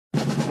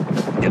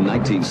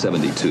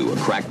1972, a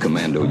crack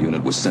commando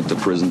unit was sent to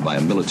prison by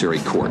a military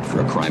court for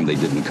a crime they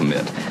didn't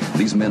commit.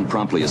 These men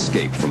promptly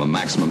escaped from a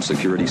maximum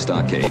security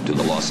stockade to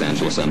the Los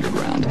Angeles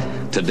underground.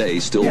 Today,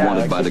 still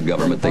wanted by the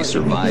government, they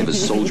survive as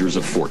soldiers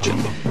of fortune.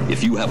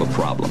 If you have a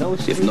problem,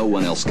 if no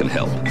one else can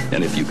help,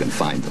 and if you can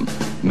find them,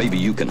 maybe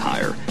you can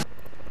hire.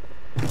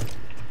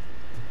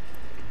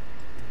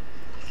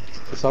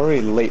 It's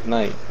already late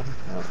night.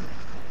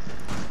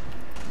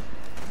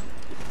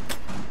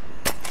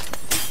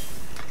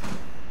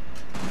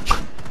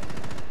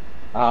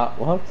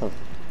 What the?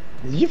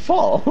 Did you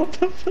fall? What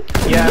the fuck?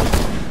 Yeah.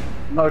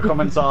 No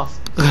comments asked.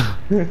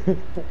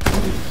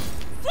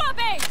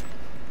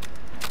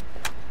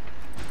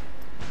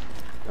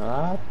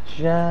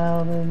 Watch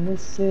out in the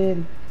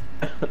city.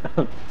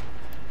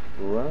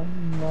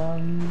 Run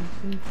on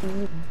the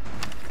city.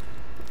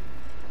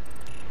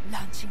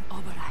 Launching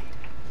override.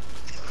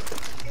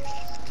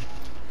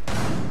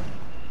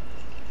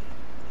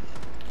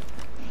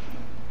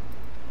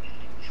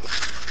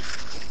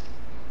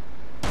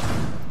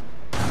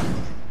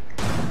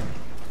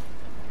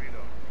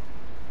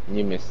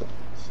 You missed it.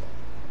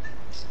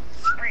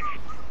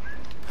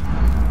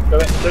 Do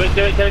it.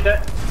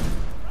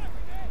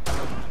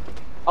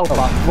 Oh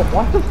fuck!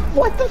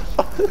 What the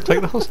fuck?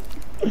 Take the hostage.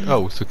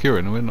 Oh,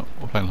 securing. We're not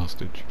playing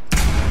hostage.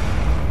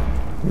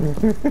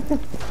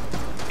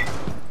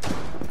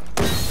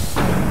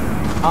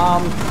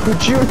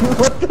 Could you?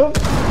 What the?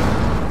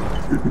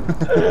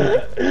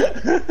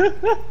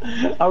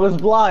 I was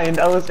blind.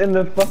 I was in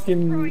the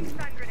fucking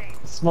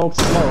smoke.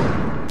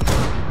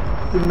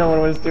 Didn't know what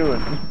I was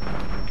doing.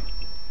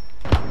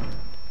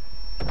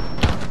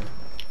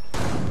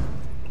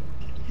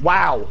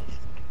 Wow.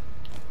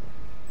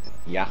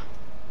 Yeah.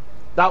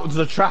 That was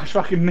a trash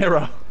fucking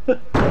mirror.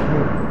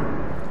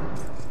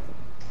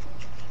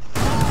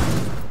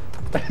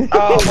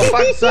 Oh, for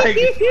fuck's sake!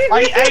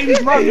 I aimed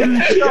fucking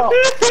shot.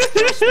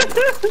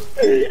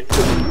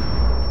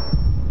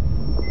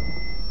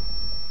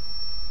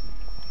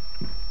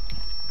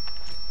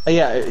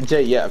 Yeah,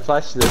 Jay. Yeah,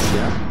 flash this.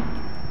 Yeah.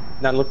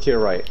 Now look to your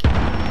right.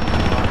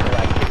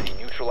 Activity.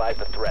 Neutralize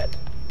the threat.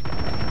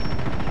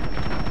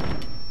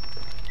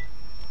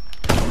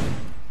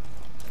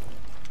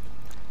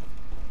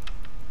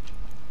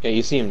 Yeah,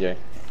 you see him, Jay.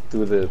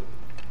 Through the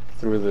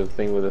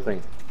thing with the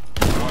thing.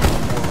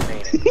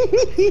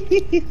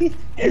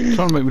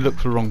 Trying to make me look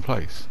for the wrong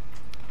place.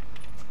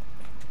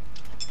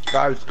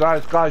 Guys,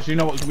 you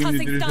know what we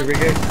need to do to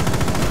Riggy?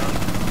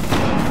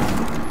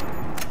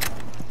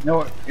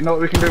 You know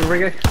what we can do to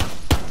Riggy?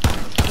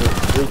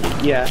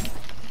 Yeah.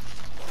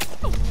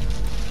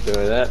 Do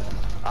that.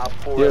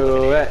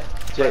 Do it.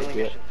 Jay,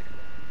 yeah.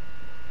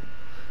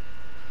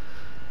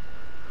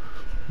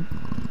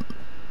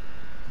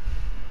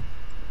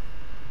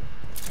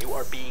 You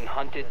are being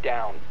hunted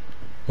down.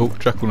 Oh,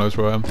 Jackal knows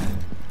where I am.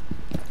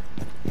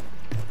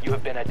 You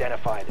have been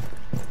identified.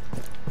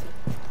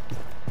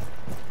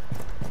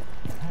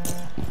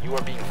 You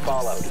are being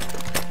followed.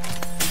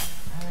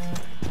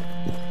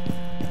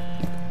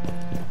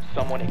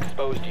 Someone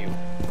exposed you.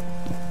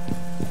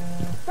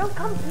 Don't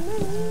come to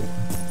me.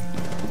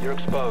 You're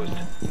exposed.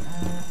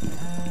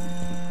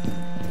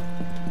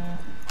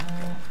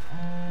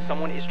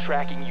 Someone is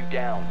tracking you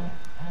down.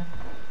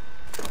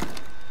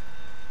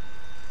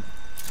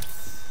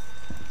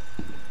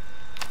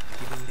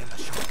 Giving them a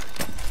shot.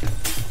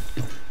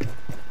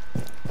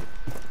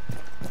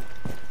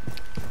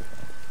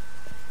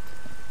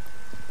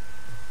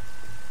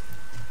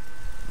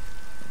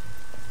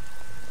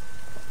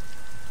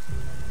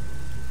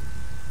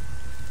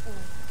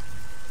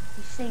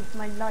 You saved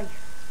my life.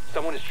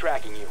 Someone is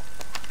tracking you.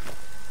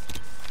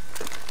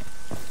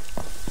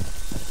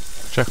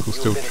 Jackal's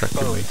still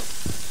tracking me.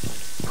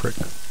 Prick.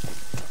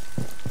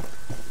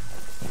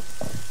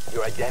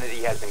 Your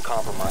identity has been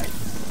compromised.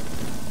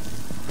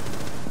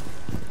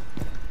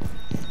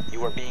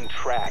 You are being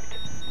tracked.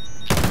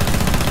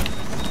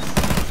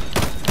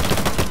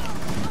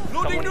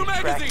 Loading new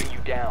magazine. Tracking you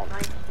down.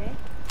 Nice day.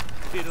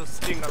 It'll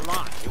sting a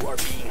lot. You are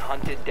being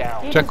hunted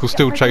down. Jackal's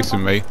still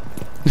chasing me.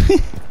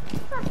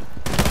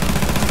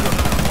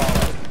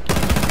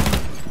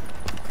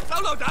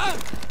 Solo down.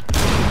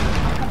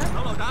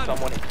 Solo down.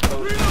 Someone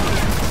exposed.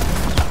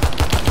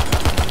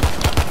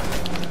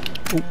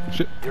 Oh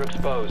shit. You're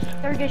exposed.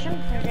 Interrogation.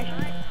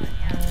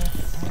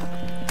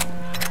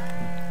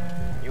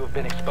 You have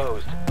been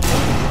exposed.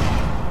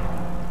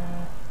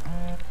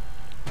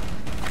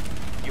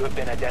 You have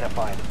been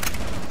identified.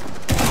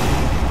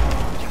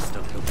 Just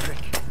a little trick.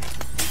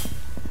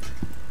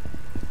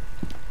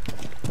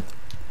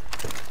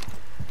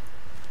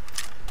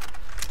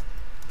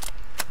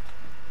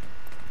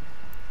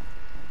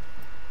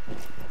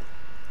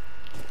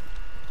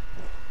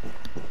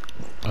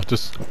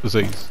 Just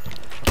disease.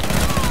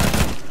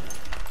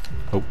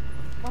 Oh.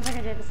 1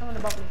 second, Jay. There's someone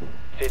above me.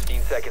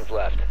 15 seconds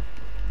left.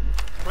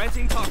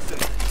 Planting toxin.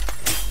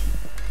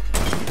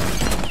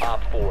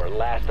 Op 4,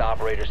 last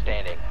operator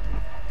standing.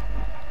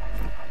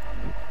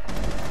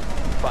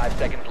 5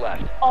 seconds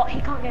left. Oh, he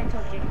can't get into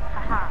it, Jay.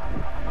 Haha.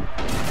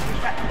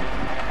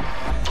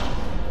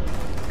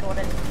 Got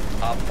it.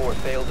 Op 4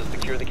 failed to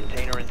secure the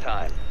container in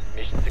time.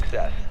 Mission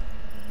success.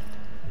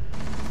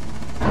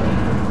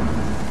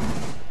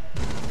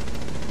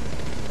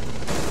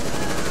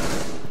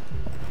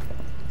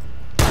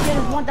 Okay,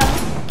 there's one down.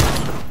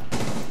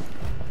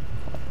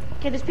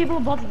 Okay, there's people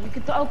above you. You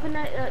can open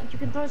it. You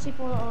can throw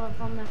people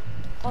from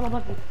all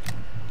above you.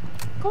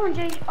 Come on,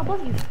 Jay,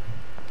 above you.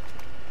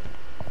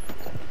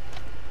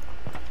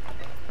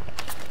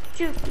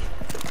 Shoot.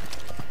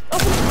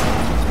 Open.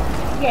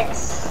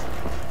 Yes.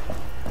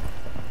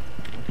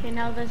 Okay,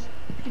 now there's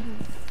people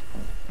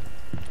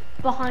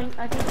behind.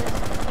 I think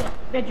there's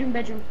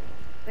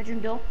bedroom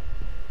door.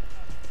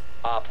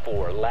 Op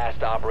 4,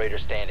 last operator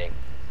standing.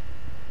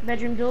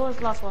 Bedroom door is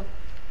the last one.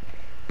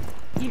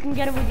 You can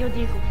get it with your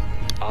vehicle.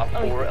 Op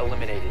 4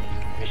 eliminated.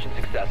 Mission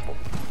successful.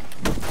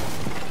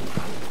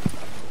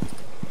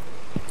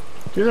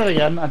 Do that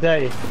again, I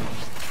dare you.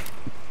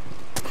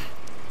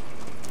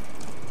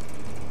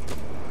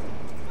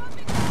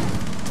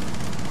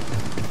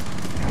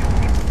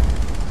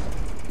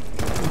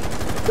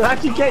 Did I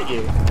actually get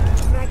you?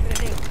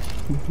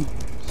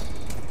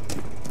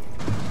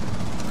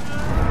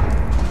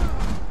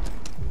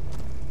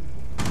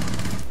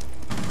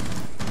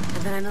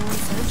 Adrenaline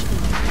surge.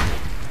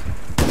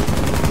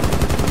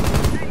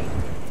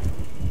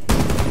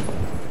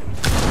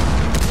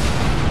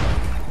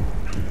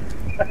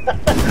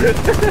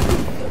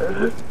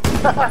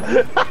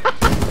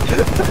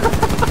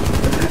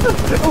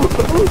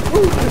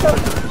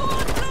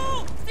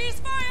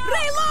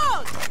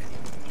 Reload!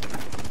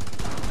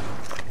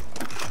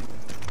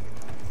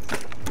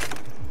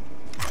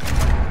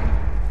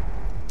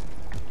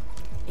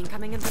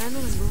 Incoming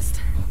adrenaline boost.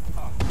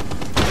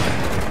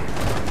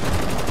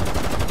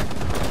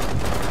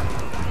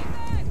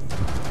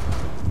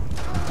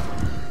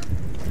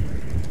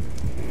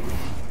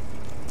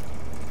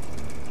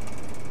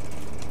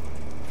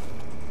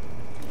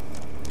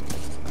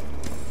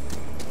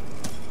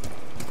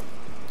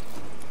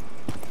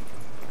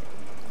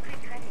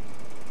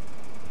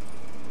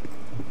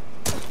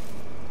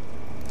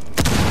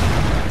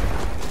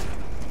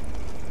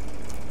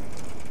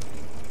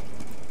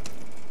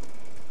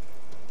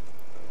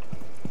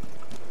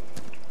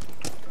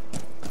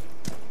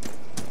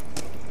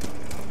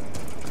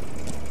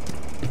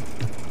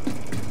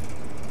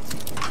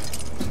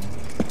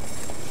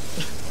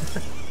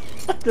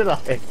 Did I?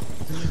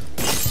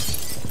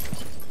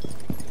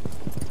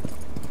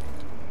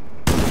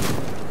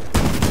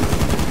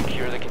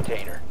 Secure the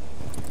container.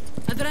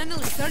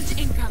 Adrenaline surge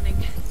incoming.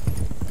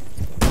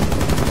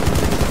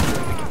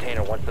 The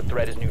container once the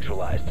threat is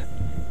neutralized.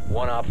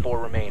 One Op 4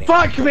 remaining.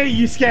 Fuck me,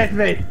 you scared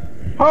me!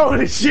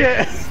 Holy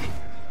shit!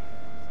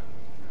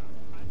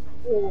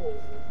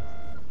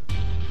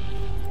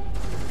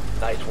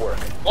 Nice work.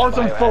 I was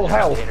on full Biohazard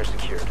health. container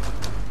secured.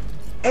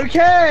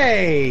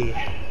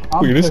 Okay!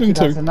 What are you listening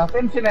That's to? enough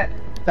internet.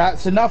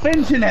 That's enough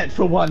internet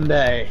for one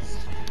day.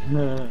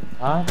 No,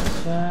 I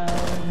shall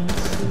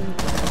see.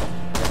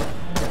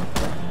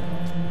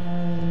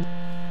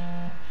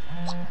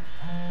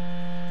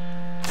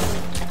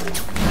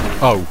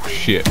 Oh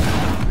shit.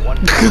 One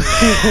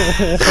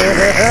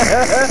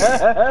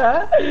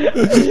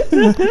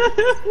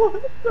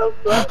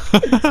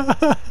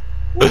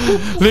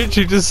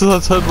Literally just as I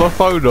turned my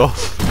phone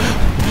off,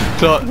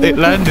 it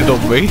landed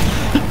on me.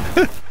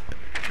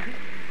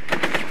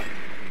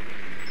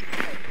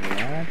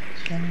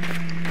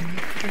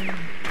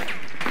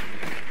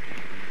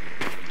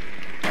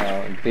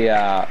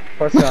 The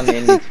person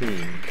in the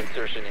team.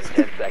 insertion in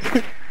 10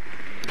 seconds.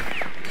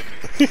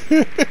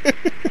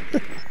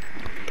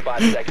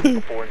 5 seconds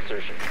before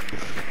insertion.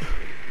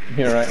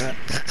 You're right, man.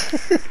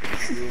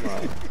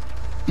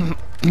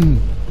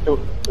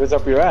 It was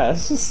up your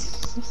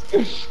ass.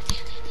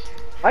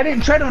 I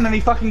didn't tread on any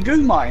fucking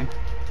goo mine.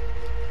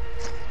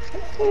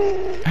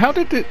 How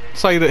did it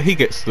say that he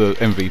gets the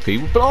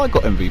MVP, but I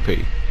got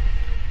MVP?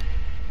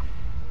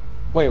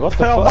 Wait, what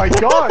the Oh fuck? my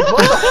god,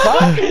 what the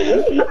fuck?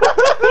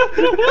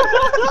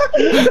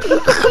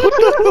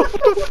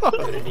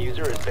 The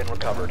diffuser has been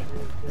recovered.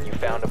 You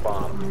found a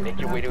bomb. Make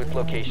your way to its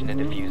location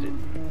and defuse it.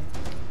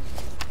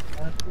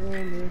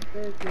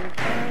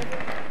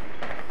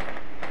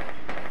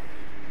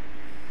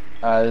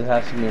 This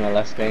has to be my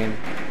last game.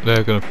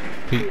 They're gonna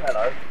peek.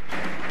 Hello.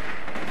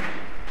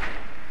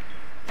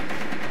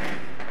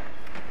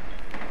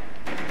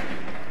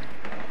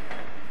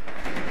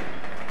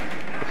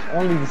 If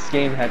only this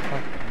game had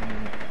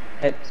fucking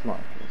hit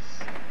markers.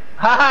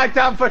 Haha,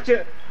 down for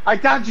you. I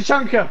downed your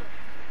chunker.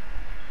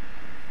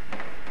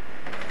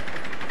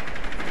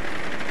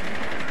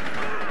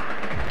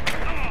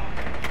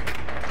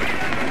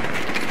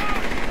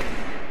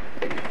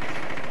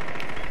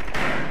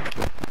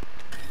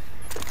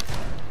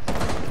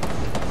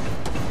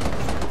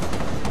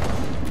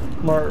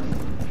 Mark.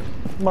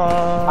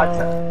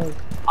 Mark.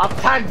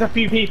 I've tagged a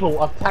few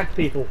people. I've tagged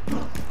people.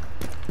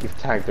 You've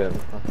tagged him.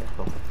 Okay,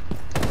 cool.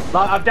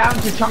 Like, I've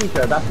downed your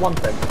chunker. That's one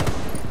thing.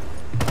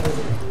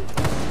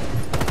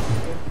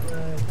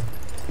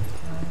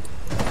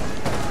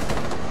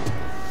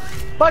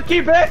 Fuck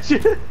you,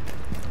 bitch!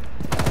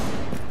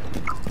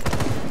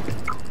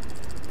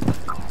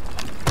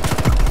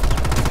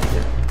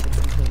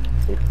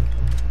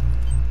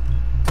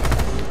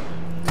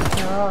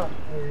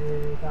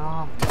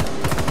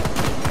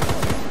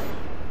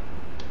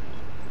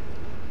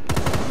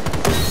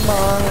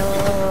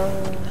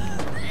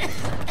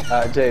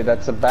 Jay,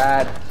 that's a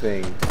bad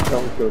thing.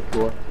 Don't go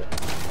towards it.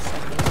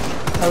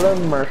 Hello,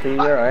 Murphy.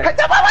 You're alright.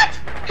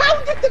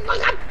 How did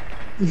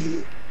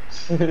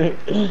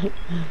the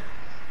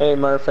Hey,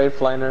 Murphy,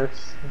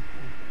 Fliners.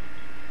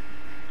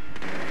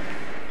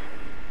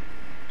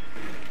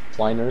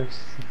 Fliners.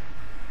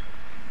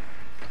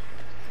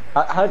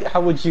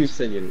 How would you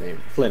say your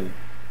name? Flynn,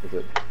 is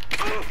it?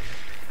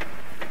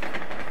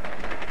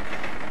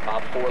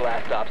 Op 4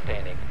 last stop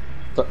standing.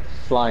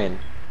 Flying.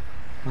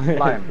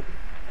 Flying.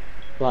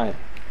 Flying.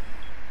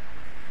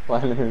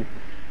 Flying.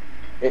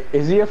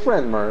 Is he a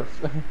friend, Murph?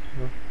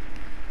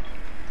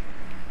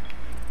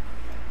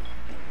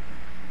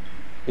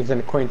 He's an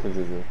acquaintance,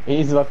 is he?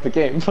 He's left the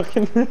game,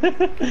 fucking.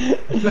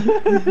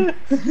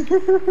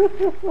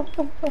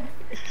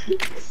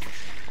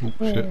 Oh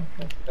shit.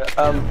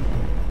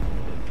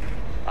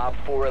 Op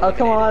 4 Oh,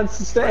 come on,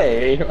 eliminated.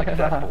 stay.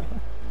 Successful.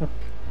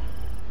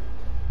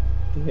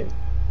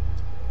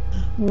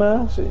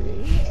 Murphy.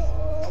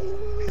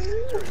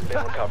 Has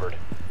been recovered.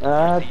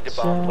 Proceed to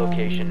bomb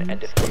location and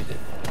defuse it.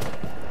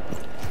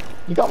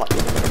 You got my.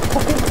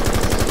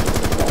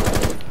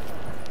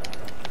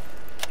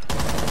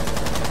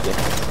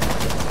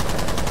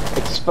 Yeah.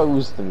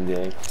 Expose them,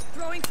 Jay.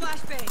 Throwing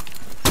flashbang.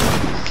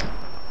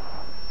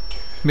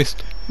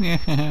 Missed. Yeah.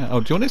 Oh,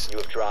 do you want this? You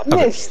have dropped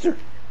Missed. the diffuser.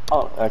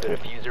 Oh, The okay.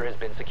 diffuser has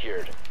been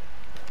secured.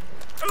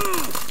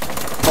 Oh,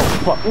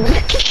 fuck.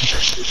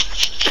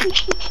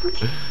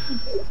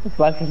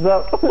 Flash us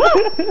up.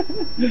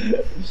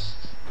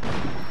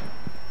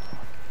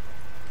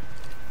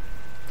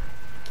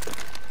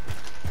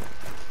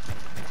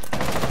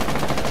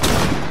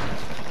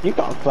 You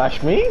can't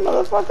flash me,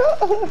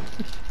 motherfucker.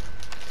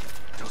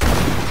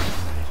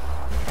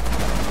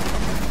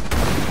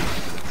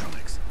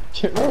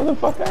 You know who the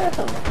fuck I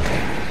am.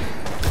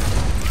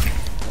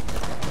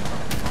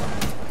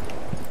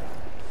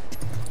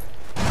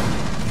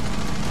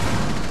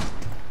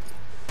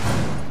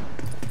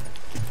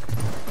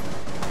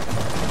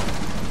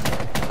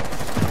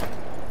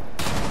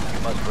 You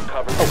must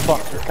recover the Oh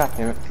fuck, diffuser. god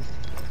damn it.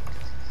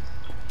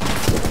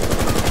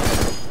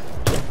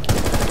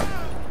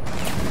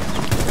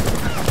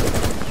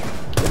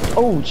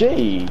 Oh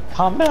Jay,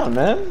 calm down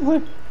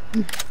man.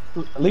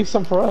 Leave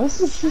some for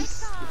us. Op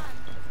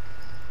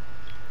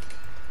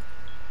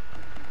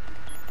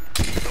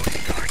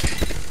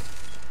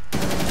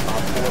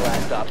 4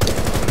 last stop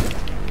standing.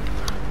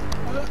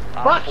 Op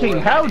 4 Fucking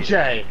hell, eliminated.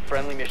 Jay!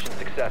 Friendly mission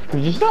successful.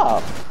 Could you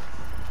stop?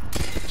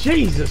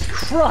 Jesus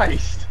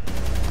Christ!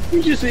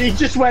 He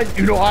just went,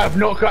 you know, I have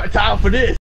not got time for this.